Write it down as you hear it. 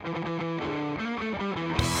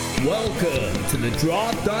Welcome to the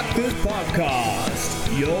Draft Doctors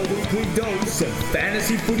Podcast, your weekly dose of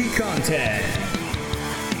fantasy footy content.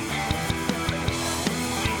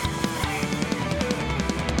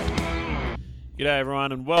 G'day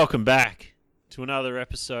everyone and welcome back to another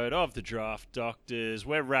episode of the Draft Doctors.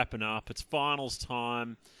 We're wrapping up. It's finals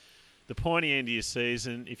time. The pointy end of your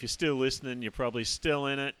season. If you're still listening, you're probably still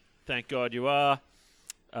in it. Thank God you are.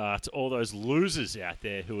 To all those losers out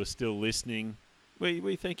there who are still listening,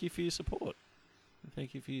 we thank you for your support.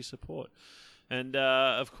 Thank you for your support. And,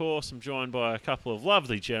 of course, I'm joined by a couple of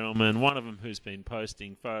lovely gentlemen, one of them who's been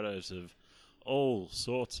posting photos of all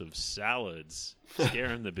sorts of salads,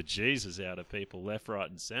 scaring the bejesus out of people left, right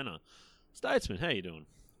and centre. Statesman, how you doing?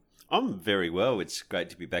 I'm very well. It's great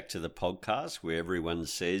to be back to the podcast where everyone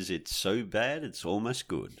says it's so bad it's almost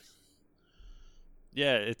good.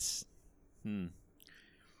 Yeah, it's...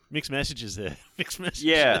 Mixed messages there. Mixed messages.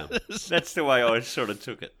 Yeah, that's the way I sort of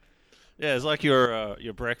took it. Yeah, it's like your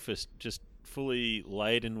breakfast just fully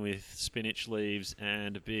laden with spinach leaves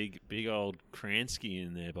and a big old Kransky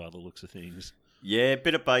in there by the looks of things. Yeah,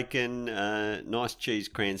 bit of bacon, nice cheese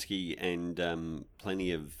Kransky, and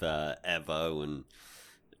plenty of avo and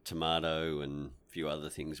tomato and a few other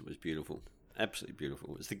things. It was beautiful. Absolutely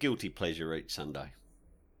beautiful. It was the guilty pleasure each Sunday.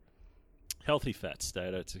 Healthy fat,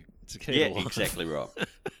 Stato, to keep Yeah, alive. exactly right.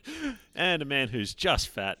 And a man who's just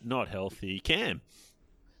fat, not healthy, Cam.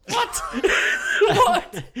 What?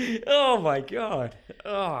 What? Oh my god.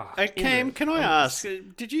 Oh, Cam, can I ask,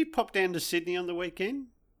 did you pop down to Sydney on the weekend?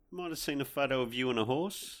 Might have seen a photo of you and a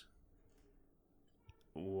horse.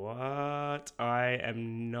 What? I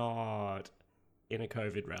am not in a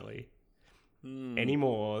COVID rally any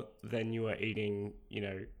more than you are eating,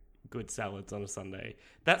 good salads on a Sunday.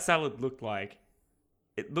 That salad looked like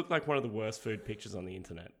one of the worst food pictures on the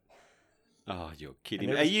internet. Oh, you're kidding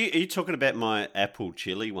me. Are you talking about my apple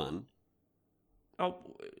chili one? Oh,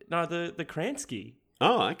 no, the Kransky.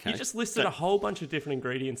 Oh, okay. You just listed a whole bunch of different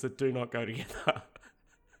ingredients that do not go together.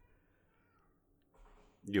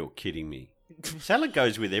 You're kidding me. Salad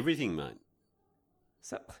goes with everything, mate.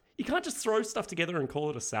 So you can't just throw stuff together and call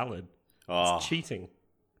it a salad. Oh, It's cheating.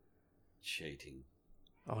 cheating.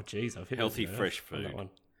 Oh, jeez, I've hit Healthy, a nerve fresh on that food. one.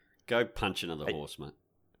 Go punch another horse, mate.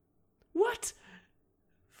 What?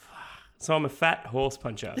 So I'm a fat horse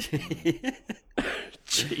puncher.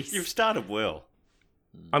 Jeez. You've started well.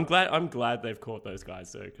 I'm glad they've caught those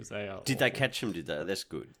guys though, because they are. Did they catch him? Did they? That's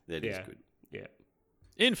good. That is good. Yeah.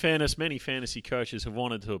 In fairness, many fantasy coaches have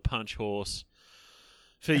wanted to punch horse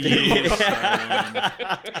for years.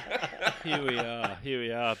 Here we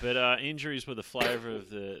are. But injuries were the flavour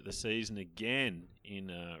of the season again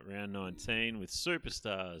in round 19 with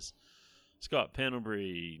superstars Scott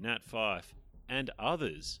Pendlebury, Nat Fyfe, and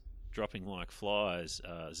others dropping like flies.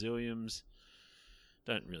 Zilliams,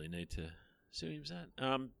 don't really need to Zilliams that.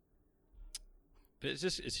 But it's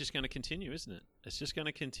just going to continue, isn't it? It's just going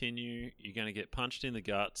to continue. You're going to get punched in the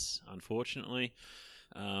guts, unfortunately.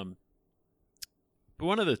 But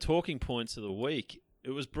one of the talking points of the week, it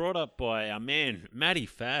was brought up by our man, Matty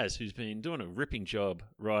Faz, who's been doing a ripping job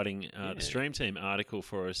writing the Stream Team article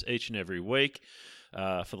for us each and every week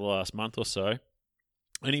for the last month or so.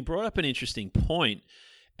 And he brought up an interesting point,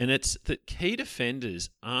 and it's that defenders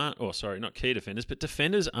aren't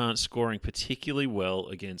scoring particularly well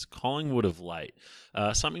against Collingwood of late.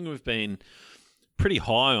 Something we've been pretty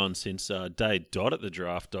high on since day dot at the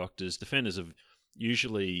Draft Doctors. Defenders have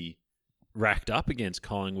usually racked up against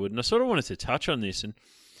Collingwood, and I sort of wanted to touch on this and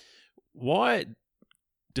why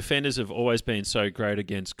defenders have always been so great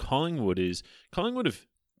against Collingwood is Collingwood have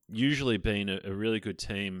usually been a really good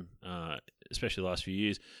team, especially the last few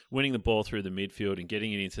years, winning the ball through the midfield and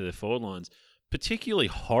getting it into the forward lines, particularly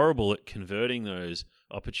horrible at converting those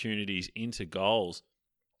opportunities into goals.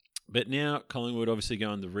 But now Collingwood obviously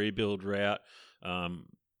going the rebuild route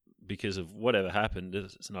because of whatever happened.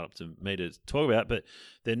 It's not up to me to talk about, but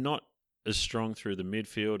they're not as strong through the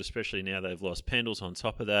midfield, especially now they've lost Pendles on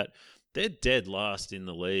top of that. They're dead last in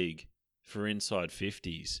the league for inside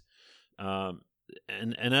 50s.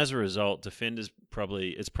 And as a result, defenders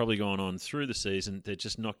it's probably gone on through the season. They're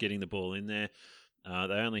just not getting the ball in there. They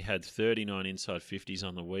only had 39 inside 50s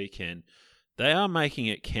on the weekend. They are making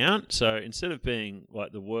it count. So instead of being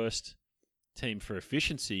like the worst team for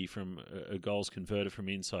efficiency from a goals converted from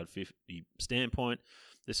inside 50 standpoint,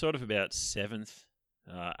 they're sort of about 7th,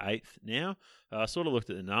 8th now. I sort of looked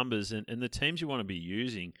at the numbers, and the teams you want to be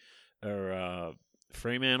using are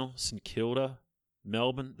Fremantle, St Kilda,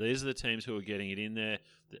 Melbourne. These are the teams who are getting it in there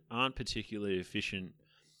that aren't particularly efficient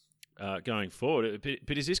going forward.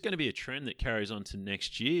 But is this going to be a trend that carries on to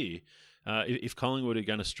next year if Collingwood are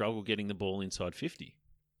going to struggle getting the ball inside 50?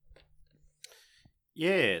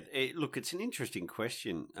 Yeah, look, it's an interesting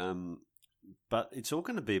question, but it's all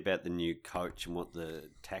going to be about the new coach and what the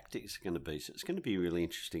tactics are going to be. So it's going to be really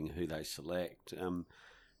interesting who they select. And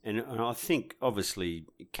I think, obviously,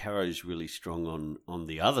 Caro's really strong on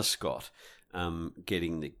the other Scott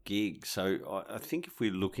getting the gig. So I think if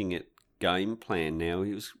we're looking at game plan now,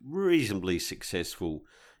 he was reasonably successful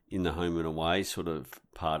in the home and away sort of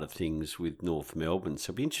part of things with North Melbourne.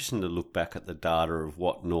 So it'll be interesting to look back at the data of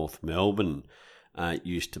what North Melbourne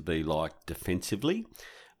used to be like defensively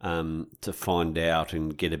to find out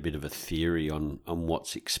and get a bit of a theory on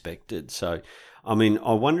what's expected. So, I mean,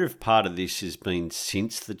 I wonder if part of this has been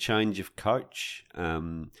since the change of coach.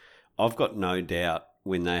 I've got no doubt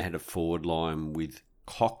when they had a forward line with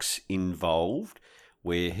Cox involved,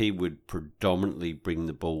 where he would predominantly bring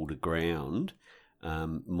the ball to ground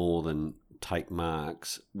more than take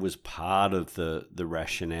marks, was part of the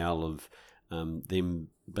rationale of them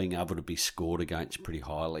being able to be scored against pretty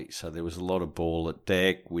highly. So there was a lot of ball at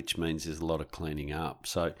deck, which means there's a lot of cleaning up.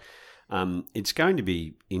 So it's going to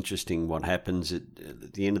be interesting what happens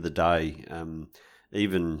at the end of the day.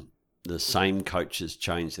 Even the same coaches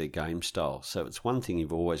change their game style. So it's one thing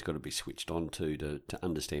you've always got to be switched on to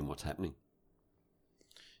understand what's happening.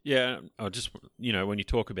 Yeah, I just, when you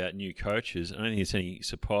talk about new coaches, I don't think it's any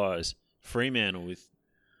surprise. Fremantle with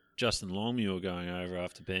Justin Longmuir going over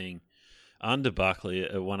after being under Buckley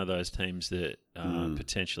are one of those teams that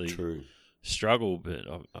potentially struggle, but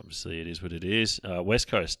obviously it is what it is. West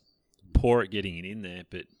Coast, poor at getting it in there,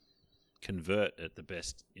 but convert at the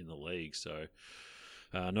best in the league. So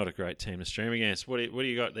not a great team to stream against. What do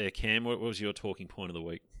you got there, Cam? What was your talking point of the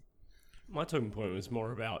week? My talking point was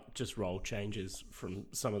more about just role changes from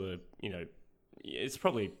some of the, it's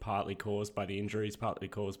probably partly caused by the injuries, partly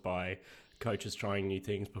caused by coaches trying new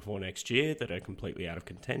things before next year that are completely out of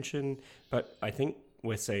contention. But I think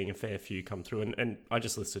we're seeing a fair few come through. And I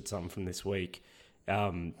just listed some from this week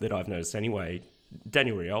that I've noticed anyway.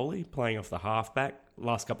 Daniel Rioli playing off the halfback.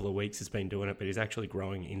 Last couple of weeks he's been doing it, but he's actually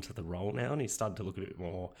growing into the role now. And he's started to look a bit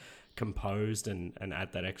more composed and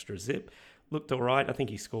add that extra zip. Looked all right. I think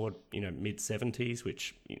he scored, mid-70s,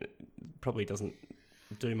 which probably doesn't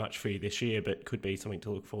do much for you this year, but could be something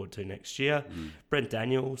to look forward to next year. Brent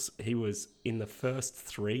Daniels, he was in the first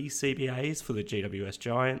 3 CBAs for the GWS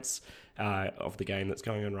Giants of the game that's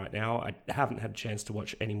going on right now. I haven't had a chance to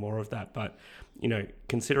watch any more of that, but,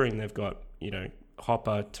 considering they've got,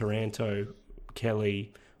 Hopper, Taranto,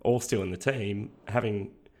 Kelly, all still in the team,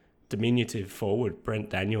 having diminutive forward Brent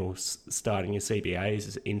Daniels starting his CBAs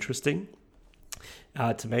is interesting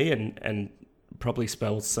to me, and probably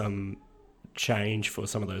spells some change for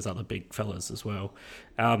some of those other big fellas as well.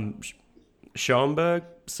 Schoenberg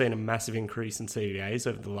seen a massive increase in CBAs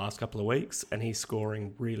over the last couple of weeks, and he's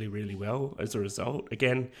scoring really, really well as a result.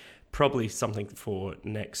 Again, probably something for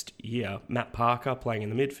next year. Matt Parker playing in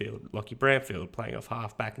the midfield. Lockie Bramfield playing off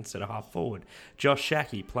half-back instead of half-forward. Josh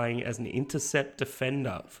Shackey playing as an intercept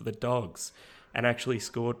defender for the Dogs and actually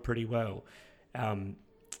scored pretty well.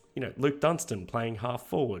 Luke Dunstan playing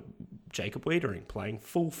half-forward. Jacob Wiedering playing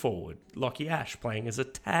full-forward. Lockie Ash playing as a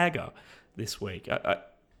tagger this week.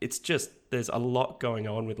 It's just, there's a lot going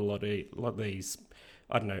on with a lot of these,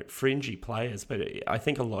 fringy players, but I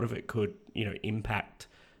think a lot of it could, impact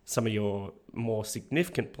some of your more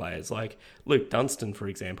significant players, like Luke Dunstan, for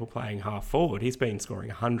example, playing half forward. He's been scoring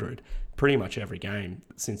 100 pretty much every game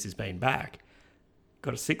since he's been back.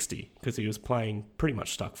 Got a 60 because he was playing pretty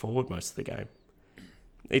much stuck forward most of the game.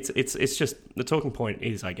 It's just, the talking point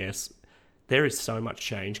is, I guess, there is so much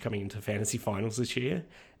change coming into fantasy finals this year,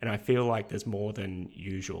 and I feel like there's more than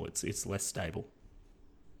usual. It's less stable.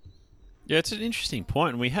 Yeah, it's an interesting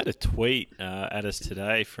point. And we had a tweet at us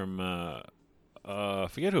today from I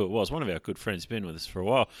forget who it was, one of our good friends, been with us for a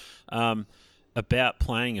while, about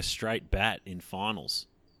playing a straight bat in finals.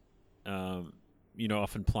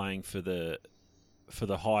 Often playing for the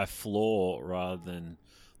high floor rather than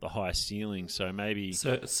the high ceiling. So maybe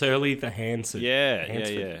Surly the Hansford.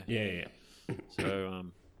 Yeah. So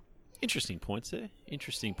interesting points there.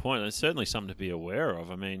 Interesting point. It's certainly something to be aware of.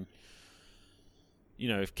 I mean,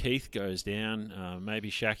 if Keith goes down, maybe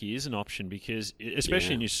Shackey is an option because,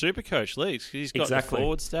 especially in your super coach leagues, he's got the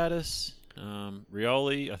forward status.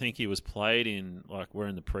 Rioli, I think he was played in, we're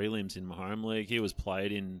in the prelims in my home league. He was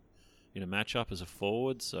played in a matchup as a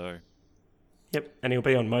forward. So, yep, and he'll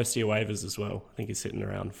be on most of your waivers as well. I think he's sitting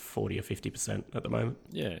around 40 or 50% at the moment.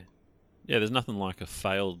 Yeah. Yeah, there's nothing like a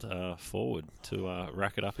failed forward to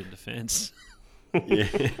rack it up in defence. Yeah.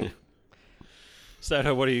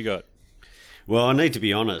 Stato, what do you got? Well, I need to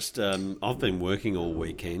be honest. I've been working all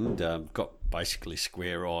weekend. Got basically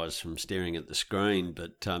square eyes from staring at the screen,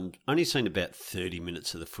 but only seen about 30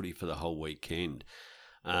 minutes of the footy for the whole weekend.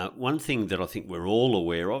 One thing that I think we're all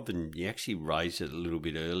aware of, and you actually raised it a little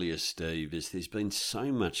bit earlier, Steve, is there's been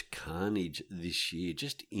so much carnage this year,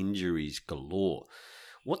 just injuries galore.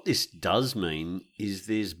 What this does mean is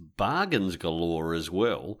there's bargains galore as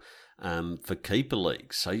well for keeper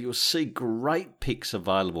leagues. So you'll see great picks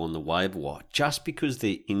available on the waiver wire just because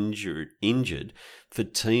they're injured for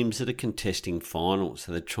teams that are contesting finals.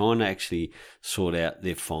 So they're trying to actually sort out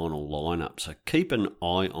their final lineup. So keep an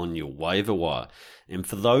eye on your waiver wire. And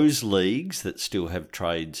for those leagues that still have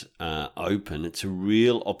trades open, it's a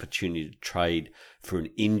real opportunity to trade for an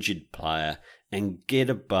injured player and get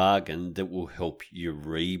a bargain that will help you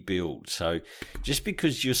rebuild. So just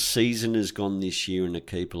because your season has gone this year in a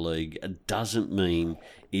keeper league, it doesn't mean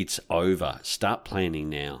it's over. Start planning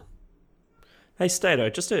now. Hey, Stato,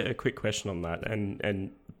 just a quick question on that and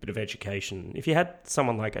a bit of education. If you had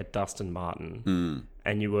someone like a Dustin Martin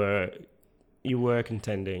and you were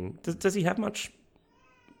contending, does he have much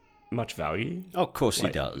value? Oh, of course he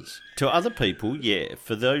does. To other people, yeah.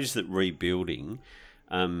 For those that rebuilding,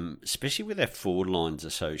 especially with our forward lines are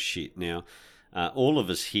so shit. Now, all of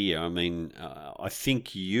us here, I mean, I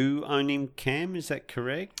think you own him, Cam, is that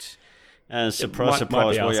correct? Surprise,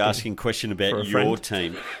 why you're asking a question about your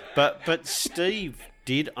team. But Steve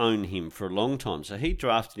did own him for a long time, so he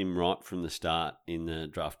drafted him right from the start in the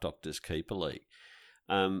Draft Doctors Keeper League.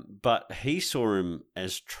 But he saw him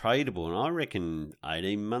as tradable, and I reckon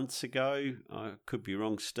 18 months ago, I could be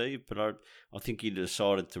wrong, Steve, but I think you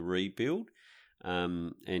decided to rebuild.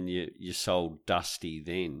 And you sold Dusty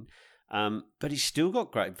then. But he's still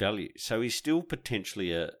got great value. So he's still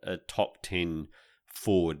potentially a top 10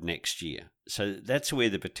 forward next year. So that's where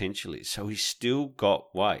the potential is. So he's still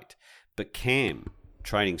got weight. But Cam,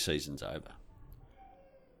 trading season's over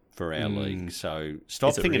for our league. So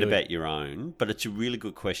stop thinking about your own. But it's a really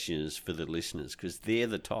good question for the listeners because they're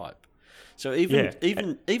the type. So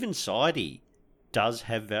even Sidey does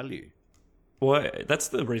have value. Well, that's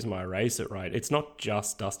the reason why I raised it, right? It's not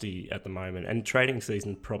just Dusty at the moment, and trading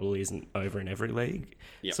season probably isn't over in every league.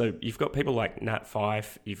 Yep. So you've got people like Nat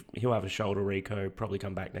Fife. He'll have a shoulder reco, probably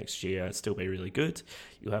come back next year, still be really good.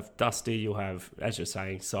 You'll have Dusty. You'll have, as you're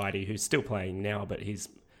saying, Sidey, who's still playing now, but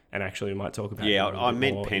and actually we might talk about. Yeah, I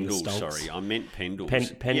meant Pendles. Sorry, I meant Pendles.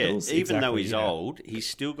 Pendles, yeah, even though he's old, he's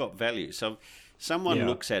still got value. So someone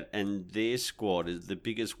looks at and their squad is the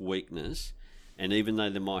biggest weakness. And even though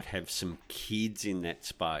they might have some kids in that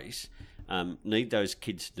space, need those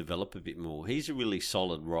kids to develop a bit more. He's a really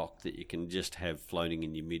solid rock that you can just have floating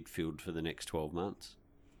in your midfield for the next 12 months.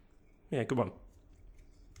 Yeah, good one.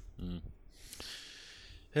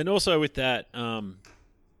 And also with that,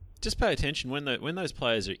 just pay attention when those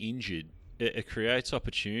players are injured. It creates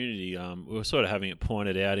opportunity. We were sort of having it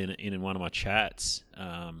pointed out in one of my chats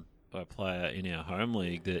by a player in our home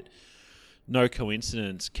league that no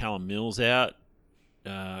coincidence, Callum Mills out.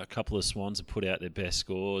 A couple of Swans have put out their best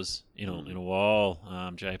scores in a while.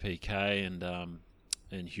 JPK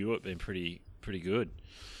and Hewitt been pretty good.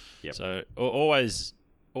 Yep. So always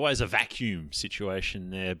a vacuum situation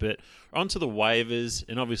there. But onto the waivers,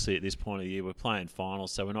 and obviously at this point of the year we're playing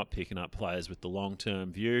finals, so we're not picking up players with the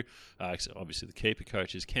long-term view. Obviously the keeper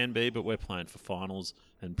coaches can be, but we're playing for finals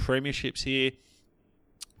and premierships here.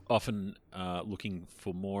 Often looking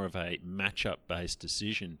for more of a matchup-based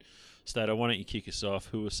decision. Stato, why don't you kick us off?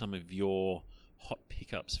 Who are some of your hot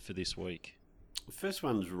pickups for this week? The first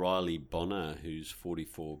one's Riley Bonner, who's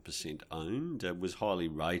 44% owned. Was highly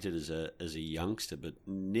rated as a youngster, but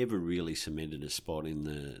never really cemented a spot in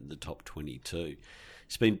the top 22.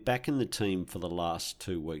 He's been back in the team for the last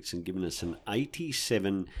 2 weeks and given us an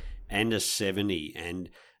 87 and a 70. And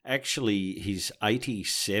actually, his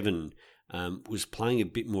 87 was playing a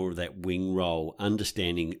bit more of that wing role,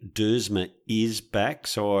 understanding Dersma is back,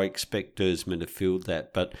 so I expect Dersma to field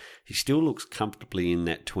that, but he still looks comfortably in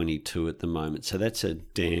that 22 at the moment, so that's a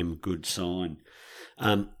damn good sign.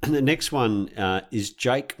 And the next one is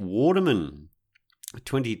Jake Waterman,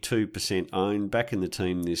 22% owned, back in the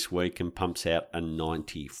team this week and pumps out a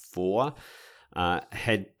 94.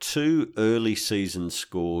 Had 2 early season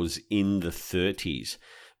scores in the 30s.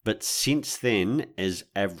 But since then, has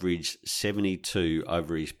averaged 72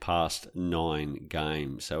 over his past 9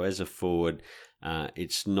 games. So as a forward,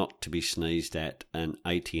 it's not to be sneezed at, an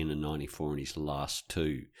 80 and a 94 in his last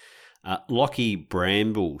 2. Lockie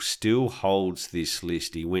Bramble still holds this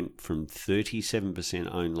list. He went from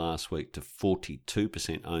 37% owned last week to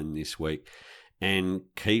 42% owned this week. and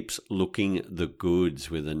keeps looking the goods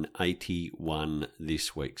with an 81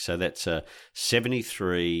 this week. So that's a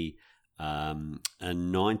 73, a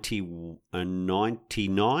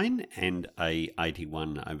 99 and a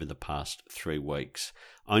 81 over the past 3 weeks.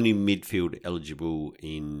 Only midfield eligible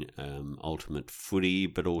in Ultimate Footy,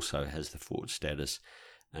 but also has the forward status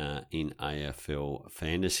in AFL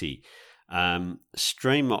Fantasy.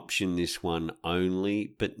 Stream option this one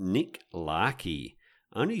only, but Nick Larkey,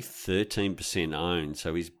 only 13% owned,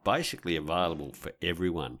 so he's basically available for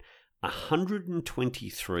everyone.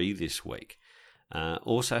 123 this week.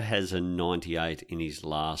 Also has a 98 in his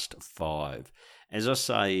last 5. As I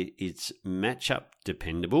say, it's matchup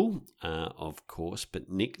dependable, of course,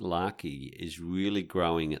 but Nick Larkey is really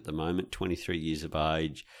growing at the moment, 23 years of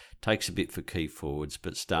age, takes a bit for key forwards,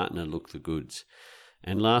 but starting to look the goods.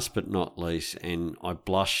 And last but not least, and I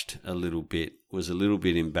blushed a little bit, was a little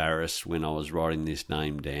bit embarrassed when I was writing this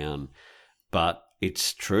name down, but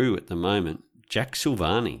it's true at the moment. Jack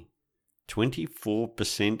Silvani,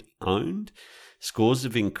 24% owned. Scores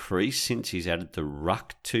have increased since he's added the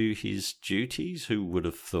ruck to his duties. Who would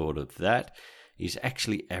have thought of that? He's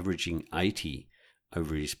actually averaging 80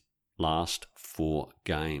 over his last 4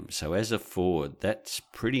 games. So as a forward, that's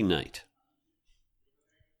pretty neat.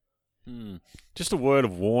 Just a word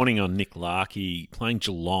of warning on Nick Larkey playing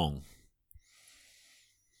Geelong.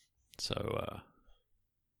 So,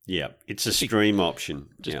 yeah, it's a stream option.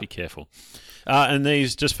 Just be careful. And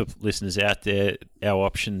these, just for listeners out there, our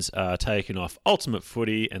options are taken off Ultimate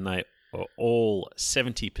Footy, and they are all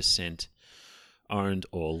 70% owned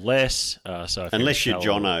or less. So unless you're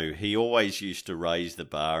Jono, he always used to raise the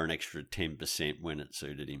bar an extra 10% when it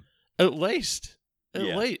suited him. At least.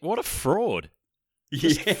 What a fraud.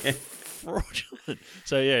 Yeah. Fraudulent.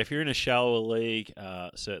 So, yeah, if you're in a shallower league,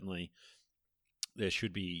 certainly there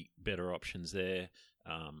should be better options there.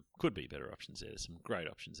 Could be better options there. There's some great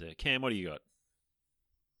options there. Cam, what do you got?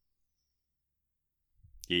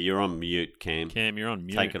 Yeah, you're on mute, Cam. Cam, you're on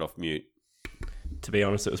mute. Take it off mute. To be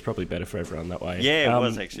honest, it was probably better for everyone that way. Yeah, it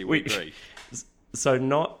was actually. We agree. So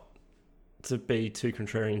not to be too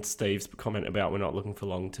contrarian to Steve's comment about we're not looking for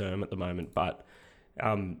long term at the moment, but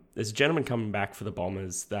there's a gentleman coming back for the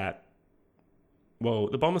Bombers that, well,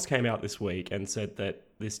 the Bombers came out this week and said that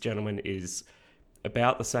this gentleman is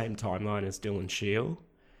about the same timeline as Dylan Shiel,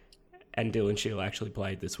 and Dylan Shiel actually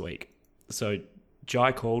played this week. So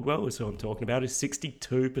Jai Caldwell is who I'm talking about, is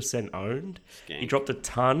 62% owned. He dropped a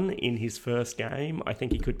ton in his first game. I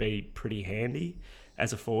think he could be pretty handy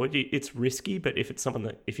as a forward. It's risky, but if it's someone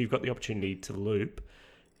that, if you've got the opportunity to loop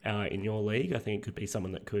in your league, I think it could be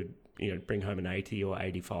someone that could, bring home an 80 or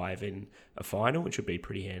 85 in a final, which would be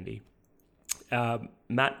pretty handy.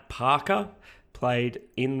 Matt Parker played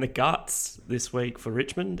in the guts this week for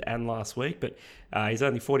Richmond and last week, but he's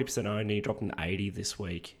only 40% owned. He dropped an 80 this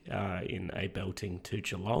week in a belting to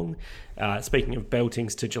Geelong. Speaking of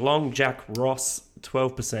beltings to Geelong, Jack Ross,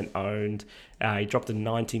 12% owned. He dropped a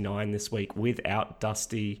 99 this week without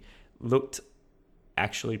Dusty. Looked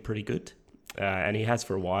actually pretty good, and he has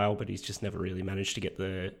for a while, but he's just never really managed to get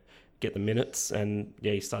the minutes, and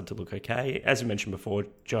yeah, he started to look okay. As we mentioned before,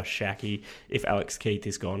 Josh Shackey, if Alex Keith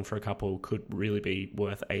is gone for a couple, could really be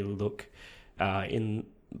worth a look. In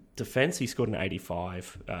defence, he scored an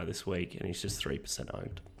 85 this week, and he's just 3%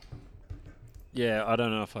 owned. Yeah, I don't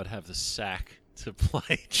know if I'd have the sack to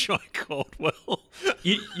play Jai Caldwell.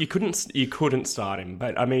 You couldn't start him,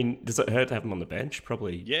 but I mean, does it hurt to have him on the bench?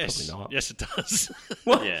 Probably not. Yes, it does.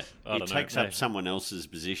 What? Yeah, it takes up someone else's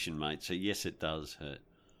position, mate. So yes, it does hurt.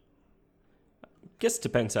 Guess it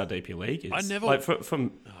depends how deep your league is. I never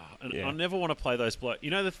want to play those blokes.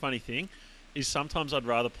 You know, the funny thing is sometimes I'd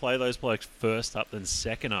rather play those blokes first up than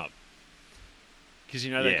second up, because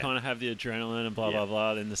they kind of have the adrenaline and blah blah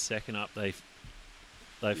blah. Then the second up they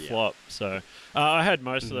flop. So I had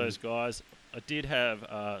most of those guys. I did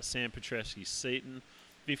have Sam Petrescu-Seaton,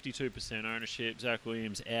 52% ownership. Zach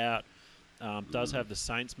Williams out. Does have the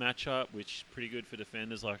Saints matchup, which is pretty good for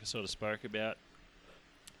defenders, like I sort of spoke about.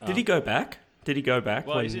 Did he go back? Did he go back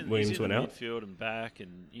when Williams Williams went out? Midfield and back,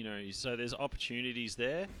 and so there's opportunities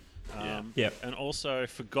there. Yep. And also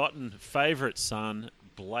forgotten favourite son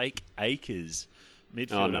Blake Acres,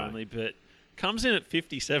 midfield only, but comes in at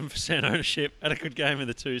 57% ownership. Had a good game in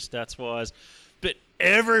the two stats wise, but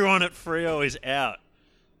everyone at Freo is out.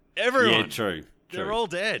 Everyone. Yeah, true. They're all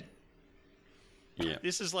dead. Yeah.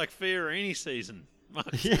 This is like Fiorini season.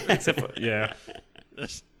 Except for,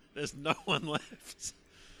 There's no one left.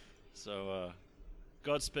 So,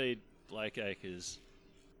 Godspeed, Blake Acres.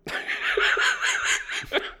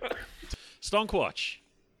 Stonkwatch.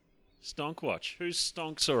 Whose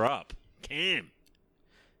stonks are up? Cam.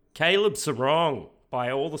 Caleb Sarong,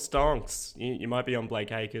 by all the stonks. You might be on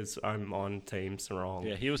Blake Acres. I'm on Team Sarong.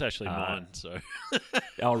 Yeah, he was actually mine, so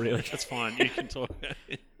Oh, really? that's fine. You can talk.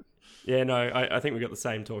 Yeah, no, I think we got the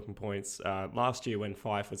same talking points. Last year when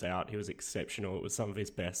Fife was out, he was exceptional. It was some of his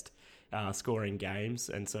best scoring games,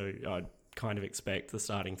 and so I'd kind of expect the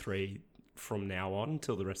starting three from now on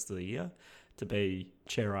till the rest of the year to be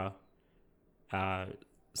Chera,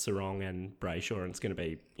 Sarong and Brayshaw, and it's going to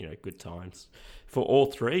be, good times for all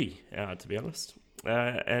three, to be honest.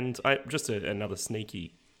 And another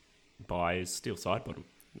sneaky buy is Steel Sidebottom.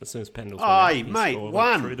 As soon as Pendle's Mate,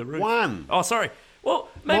 through the roof. one. Oh, sorry. Well,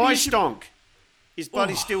 maybe My you should... stonk is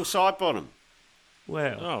bloody Steel Sidebottom.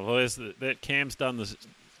 Well, Oh well, there's that Cam's done the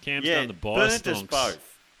buy burnt us stonks.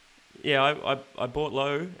 both. yeah, I bought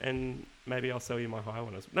low, and maybe I'll sell you my high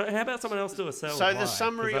one. No, how about someone else do a sell? So high?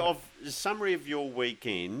 the summary of your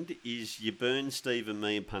weekend is you burn Steve and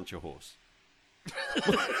me and punch a horse.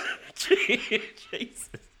 Jesus.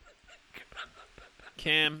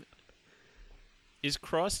 Cam, is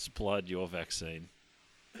Christ's blood your vaccine?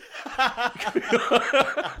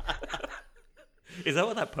 Is that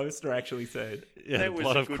what that poster actually said? Yeah, That the was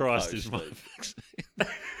blood a of good Christ post, is my Steve. vaccine.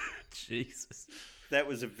 Jesus. That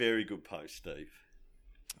was a very good post, Steve.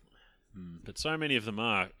 But so many of them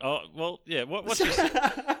are. Oh well, yeah. What's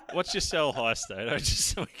your sell high state? Just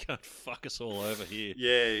so we can't fuck us all over here.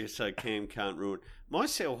 Yeah, so Cam can't ruin. My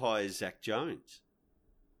sell high is Zach Jones.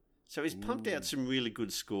 So he's pumped out some really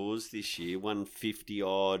good scores this year, 150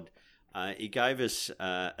 odd. He gave us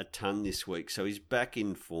a ton this week, so he's back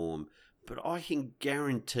in form. But I can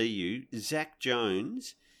guarantee you, Zach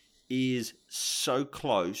Jones is so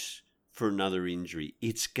close for another injury.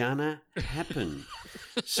 It's gonna happen.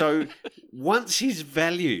 So once his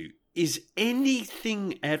value is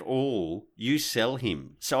anything at all, you sell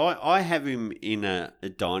him. So I have him in a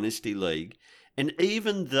dynasty league, and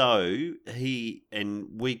even though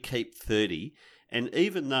we keep 30, and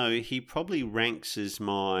even though he probably ranks as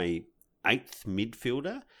my 8th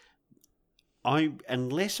midfielder,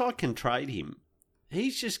 unless I can trade him,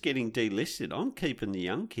 he's just getting delisted. I'm keeping the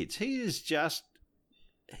young kids. He is just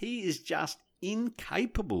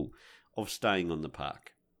incapable of staying on the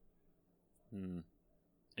park. And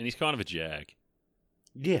he's kind of a jag.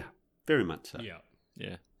 Yeah, very much so. Yeah.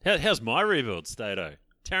 Yeah. How's my rebuild, Stato?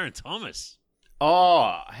 Taron Thomas.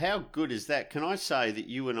 Oh, how good is that? Can I say that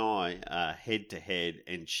you and I are head to head,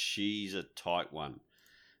 and she's a tight one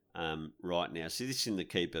right now. So this is in the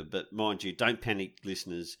keeper, but mind you, don't panic,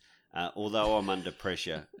 listeners. Although I'm under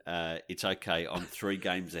pressure, it's okay. I'm 3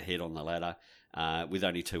 games ahead on the ladder with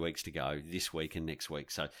only 2 weeks to go, this week and next week.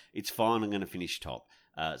 So it's fine. I'm going to finish top.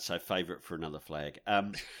 So favourite for another flag.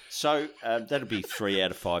 So that'll be 3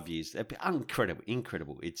 out of 5 years. That'd be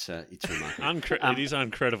incredible. It's remarkable. It is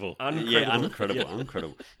incredible.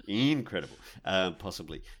 Incredible.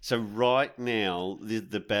 Possibly. So right now,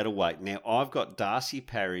 the battle weight. Now I've got Darcy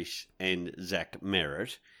Parish and Zach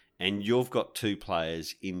Merritt, and you've got 2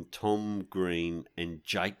 players in Tom Green and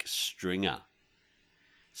Jake Stringer.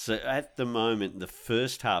 So at the moment, the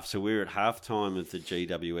first half. So we're at halftime of the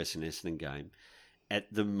GWS and Essendon game.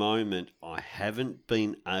 At the moment, I haven't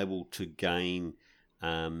been able to gain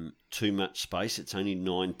too much space. It's only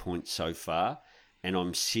 9 points so far. And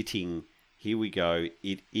I'm sitting, here we go,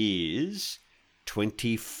 it is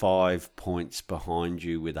 25 points behind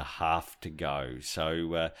you with a half to go.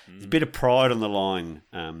 So there's a bit of pride on the line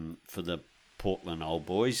for the Portland old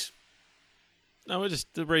boys. No,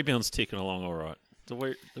 the rebuild's ticking along all right.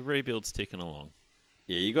 The rebuild's ticking along.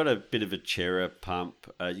 Yeah, you got a bit of a Chera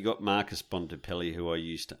pump. You got Marcus Bontempelli, who I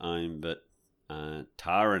used to own, but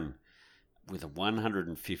Taran with a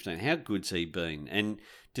 115. How good's he been? And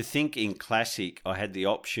to think in Classic, I had the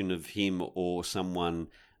option of him or someone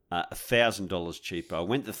 $1,000 cheaper. I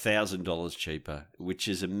went the $1,000 cheaper, which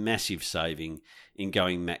is a massive saving in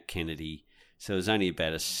going Matt Kennedy. So there's only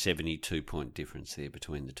about a 72-point difference there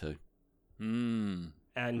between the two.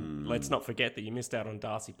 And let's not forget that you missed out on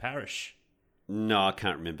Darcy Parish. No, I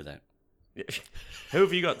can't remember that. Who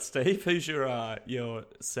have you got, Steve? Who's your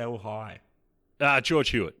sell high?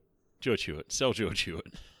 George Hewitt. Sell George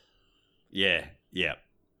Hewitt. Yeah,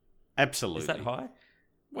 absolutely. Is that high?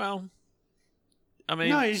 Well, I mean,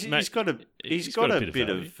 no, he's got a bit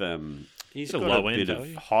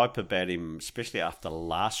of hype about him, especially after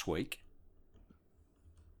last week.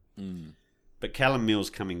 But Callum Mills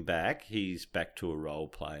coming back, he's back to a role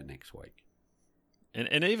player next week.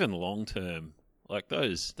 And even long term, like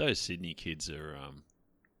those Sydney kids are,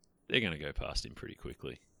 they're going to go past him pretty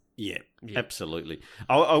quickly. Yeah, absolutely.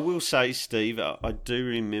 I will say, Steve, I do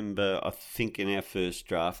remember, I think in our first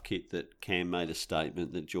draft kit that Cam made a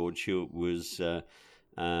statement that George Hewitt was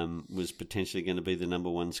was potentially going to be the number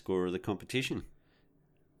one scorer of the competition.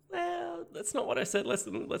 Well, that's not what I said. Let's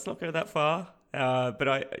not go that far. But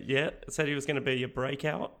I said he was going to be a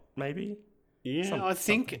breakout, maybe. Yeah, I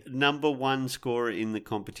think number one scorer in the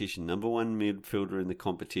competition, number one midfielder in the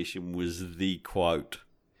competition was the quote.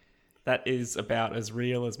 That is about as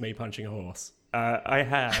real as me punching a horse. I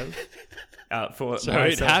have for So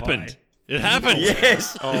it happened. It happened.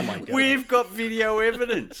 Yes. Oh my god. We've got video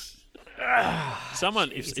evidence.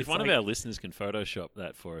 Someone, Jeez, if one of our listeners can Photoshop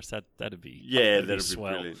that for us, that'd be That'd be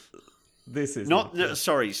swell. brilliant. This is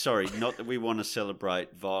Sorry, not that we want to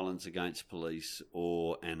celebrate violence against police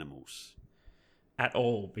or animals at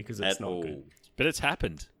all, because it's at not all. good. But it's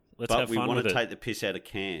happened. Let's But have we fun want with to it. take the piss out of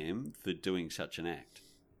Cam for doing such an act.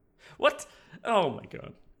 What? Oh my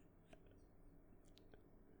god.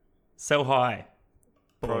 So high.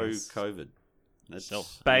 Boys. Pro-COVID. That's Sell.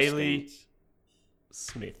 Bailey stance.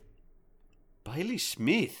 Smith. Bailey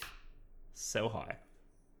Smith. So high.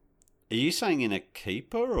 Are you saying in a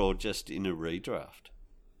keeper or just in a redraft?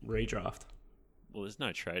 Redraft. Well, there's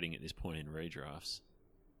no trading at this point in redrafts.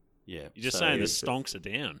 Yeah. You're just so- saying the stonks are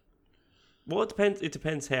down. Well, it depends. It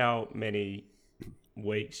depends how many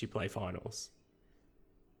weeks you play finals.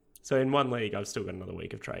 So in one league, I've still got another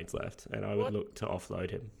week of trades left, and I would What? look to offload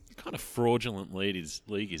him. What kind of fraudulent league is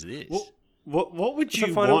this? What would It's you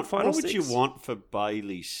a final- want? final What would you six. want for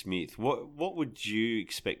Bailey Smith? What would you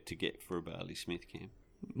expect to get for a Bailey Smith, Cam?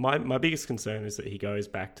 My biggest concern is that he goes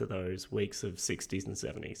back to those weeks of 60s and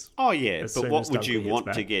 70s. Oh yeah, As but soon what as would you Dunkley gets want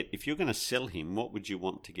to back. get if you're going to sell him? What would you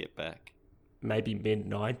want to get back? Maybe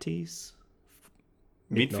mid-90s?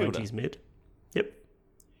 Midfielder. Mid-90s mid? Yep.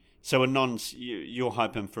 So you're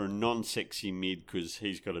hoping for a non-sexy mid because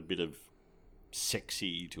he's got a bit of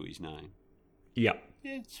sexy to his name. Yep.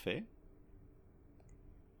 Yeah, it's fair.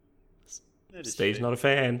 That is Steve's fair. not a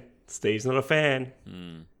fan. Steve's not a fan.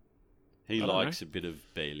 He I don't likes a bit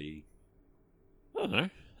of Bailey. I don't know.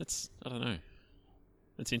 I don't know.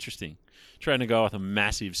 That's interesting. Trying to go with a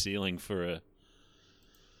massive ceiling for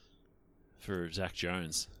Zach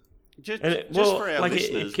Jones. Just, And just for our like,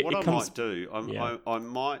 listeners, it what I comes- might do, Yeah. I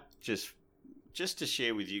might just to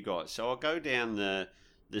share with you guys. So I'll go down the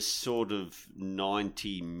sort of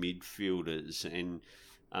 90 midfielders, and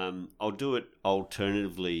I'll do it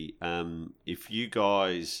alternatively. If you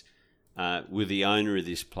guys were the owner of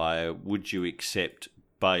this player, would you accept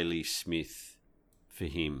Bailey Smith for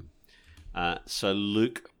him? So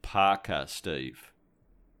Luke Parker, Steve.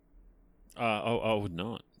 I would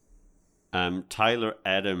not. Taylor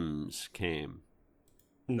Adams, Cam.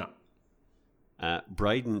 No.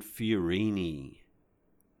 Braden Fiorini,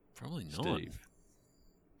 Probably not. Steve.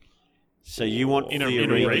 So you want In a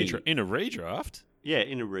Fiorini? in a redraft, Yeah,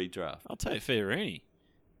 in a redraft. I'll take Fiorini.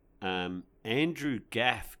 Andrew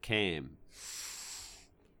Gaff, Cam.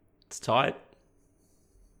 It's tight.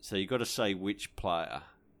 So you got to say which player.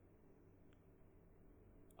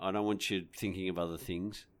 I don't want you thinking of other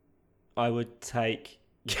things. I would take...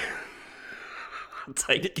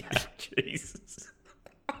 take Gaff. Jesus.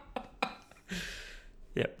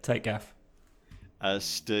 Yep, take Gaff.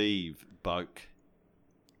 Steve Boak.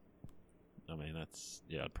 I mean,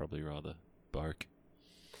 I'd probably rather Boak.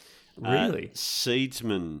 Really?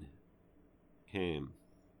 Seedsman, Cam.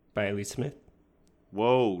 Bailey Smith?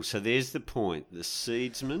 Whoa, so there's the point. The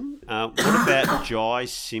Seedsman. What about Jai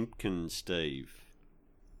Simpkin, Steve?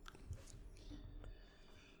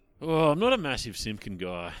 Oh, I'm not a massive Simpkin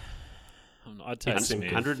guy. I'd take Smith.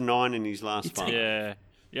 109 in his last You fight.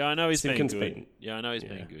 Yeah, I know he's Simpkin's been good. been- Yeah, I know he's yeah.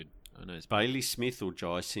 been good. I know he's Bailey Smith or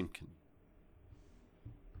Jai Simpkin?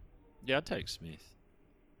 Yeah, I'd take Smith.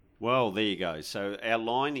 Well, there you go. So our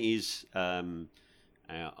line is our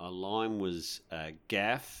line was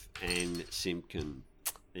Gaff and Simpkin.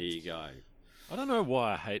 There you go. I don't know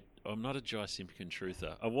why I'm not a Jai Simpkin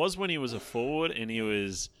truther. I was when he was a forward and he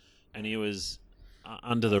was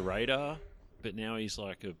under the radar, but now he's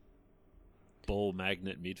like a ball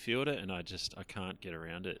magnet midfielder, and I can't get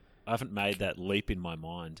around it. I haven't made that leap in my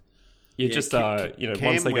mind. You Yeah, just, Cam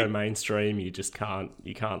once they go went- mainstream, you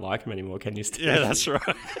can't like him anymore, can you? Steve? Yeah, that's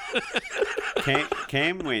right.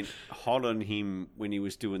 Cam went hot on him when he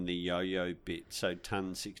was doing the yo-yo bit, so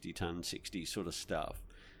ton 60 sort of stuff.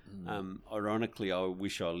 Ironically, I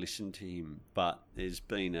wish I listened to him, but there's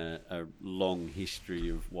been a long history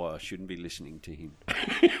of why I shouldn't be listening to him.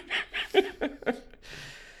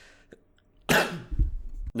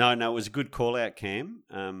 No, it was a good call out, Cam.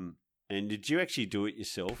 And did you actually do it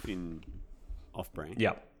yourself in off-brand?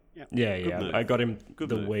 Yeah. Yep. Yeah, Good yeah. move. I got him Good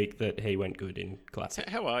the move. week that he went good in Classic.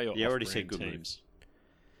 How are your Yeah, I already off-brand said good teams?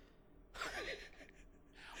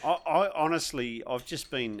 I honestly, I've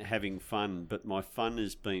just been having fun, but my fun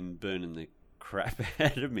has been burning the crap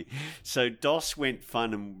out of me. So Dos went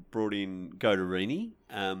fun and brought in Godarini,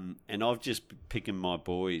 and I've just been picking my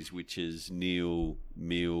boys, which is Neil,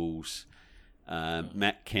 Mills,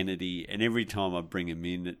 Matt Kennedy, and every time I bring them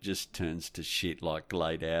in, it just turns to shit like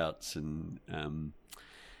laid outs, and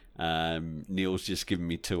Neil's just given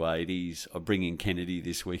me 280s. I bring in Kennedy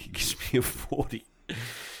this week, he gives me a 40.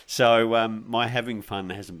 So my having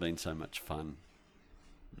fun hasn't been so much fun.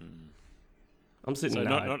 I'm sitting So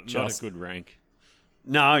there. not a good rank.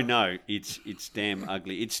 No, it's damn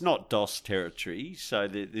ugly. It's not DOS territory, so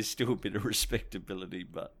there's still a bit of respectability.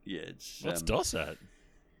 But yeah, it's What's DOS at?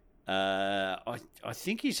 I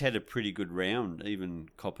think he's had a pretty good round, even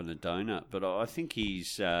copping a donut. But I think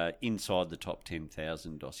he's inside the top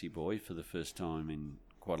 10,000 Dossy boy for the first time in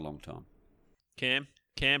quite a long time. Cam,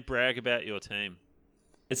 brag about your team.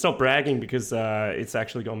 It's not bragging because it's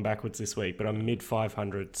actually gone backwards this week, but I'm mid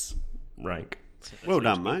 500s rank. Well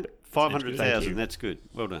done, mate. Thank 500,000. you. That's good.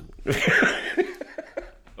 Well done. What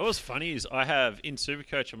was funny is I have in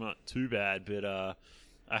Supercoach, I'm not too bad, but I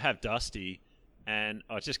have Dusty, and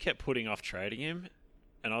I just kept putting off trading him,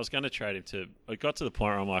 and I was going to trade him to. It got to the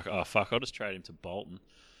point where I'm like, oh fuck, I'll just trade him to Bolton,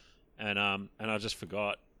 and I just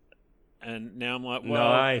forgot, and now I'm like, well,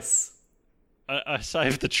 Nice. I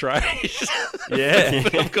saved the trade. Yeah.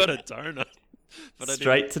 But I've got a donut. But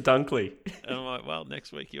Straight to Dunkley. And I'm like, well,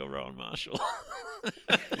 next week you're Rowan Marshall.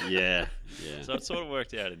 Yeah. So it sort of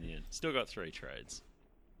worked out in the end. Still got 3 trades.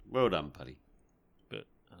 Well done, buddy. But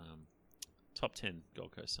top 10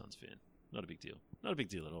 Gold Coast Suns fan. Not a big deal. Not a big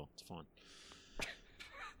deal at all. It's fine.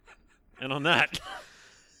 And on that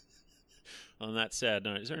sad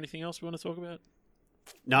note, is there anything else we want to talk about?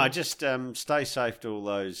 No, just stay safe to all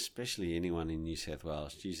those, especially anyone in New South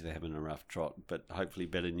Wales. Geez, they're having a rough trot, but hopefully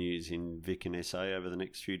better news in Vic and SA over the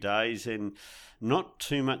next few days, and not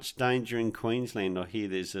too much danger in Queensland. I hear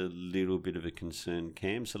there's a little bit of a concern,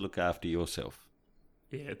 Cam, so look after yourself.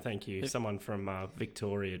 Yeah, thank you. Someone from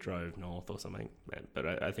Victoria drove north or something,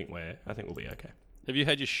 but I think we'll be okay. Have you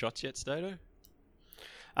had your shots yet, Stato?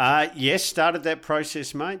 Yes, started that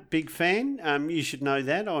process, mate. Big fan. You should know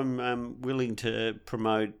that. I'm willing to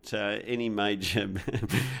promote any major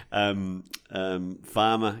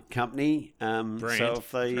pharma company. So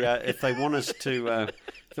if they want us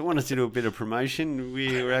to do a bit of promotion,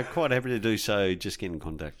 we're quite happy to do so. Just get in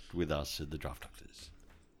contact with us at the Draft Doctors.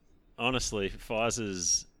 Honestly,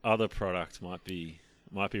 Pfizer's other product might be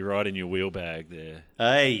right in your wheel bag there.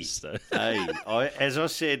 Hey, as I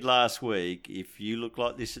said last week, if you look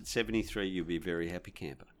like this at 73, you'll be a very happy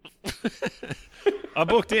camper. I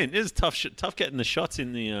booked in. It was tough getting the shots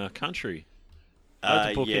in the country.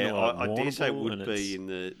 I dare say it would be in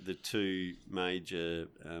the 2 major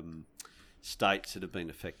states that have been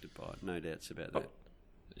affected by it. No doubts about that.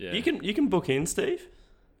 Yeah. You can book in, Steve.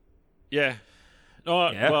 Yeah.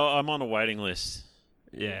 Oh, Yeah. Well, I'm on a waiting list.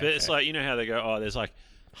 Yeah, But it's like, you know how they go, there's like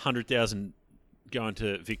 100,000 going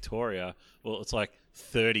to Victoria. Well, it's like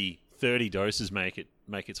 30 doses make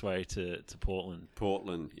its way to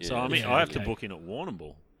Portland. Yeah. So, I mean, Yeah, I have to okay. book in at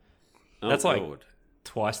Warrnambool. That's Oh, like Lord.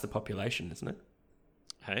 twice the population, isn't it?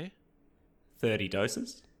 Hey? 30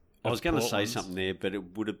 doses. I was going to say Portland's. something there, but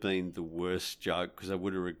it would have been the worst joke because I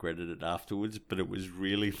would have regretted it afterwards. But it was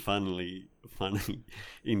really funny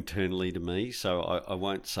internally to me, so I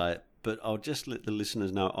won't say it. But I'll just let the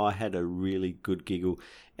listeners know I had a really good giggle.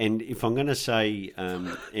 And if I'm going to say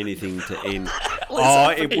anything to end,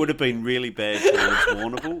 it would have been really bad towards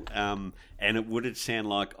Warrnambool, and it would have sounded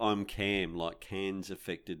like I'm Cam, like Can's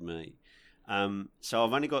affected me. So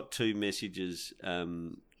I've only got 2 messages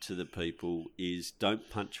to the people: is don't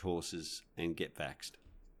punch horses and get vaxxed.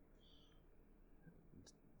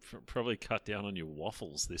 Probably cut down on your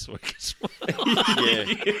waffles this week as well.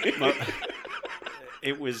 Yeah.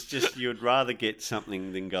 It was just you'd rather get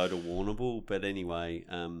something than go to Warrnambool. But anyway,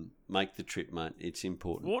 make the trip, mate. It's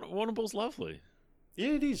important. Warrnambool's lovely.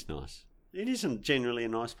 Yeah, it is nice. It isn't generally a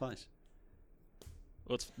nice place.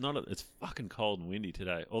 Well, it's fucking cold and windy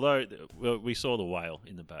today. Although we saw the whale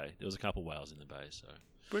in the bay. There was a couple of whales in the bay, so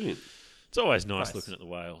Brilliant. it's always nice looking at the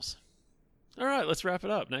whales. All right, let's wrap it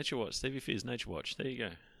up. Nature Watch, Stevie Fizz, Nature Watch. There you go.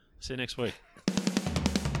 See you next week.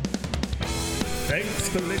 Thanks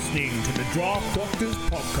for listening to the Draft Doctors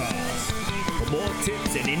podcast. For more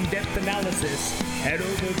tips and in-depth analysis, head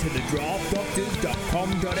over to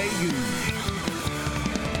thedraftdoctors.com.au.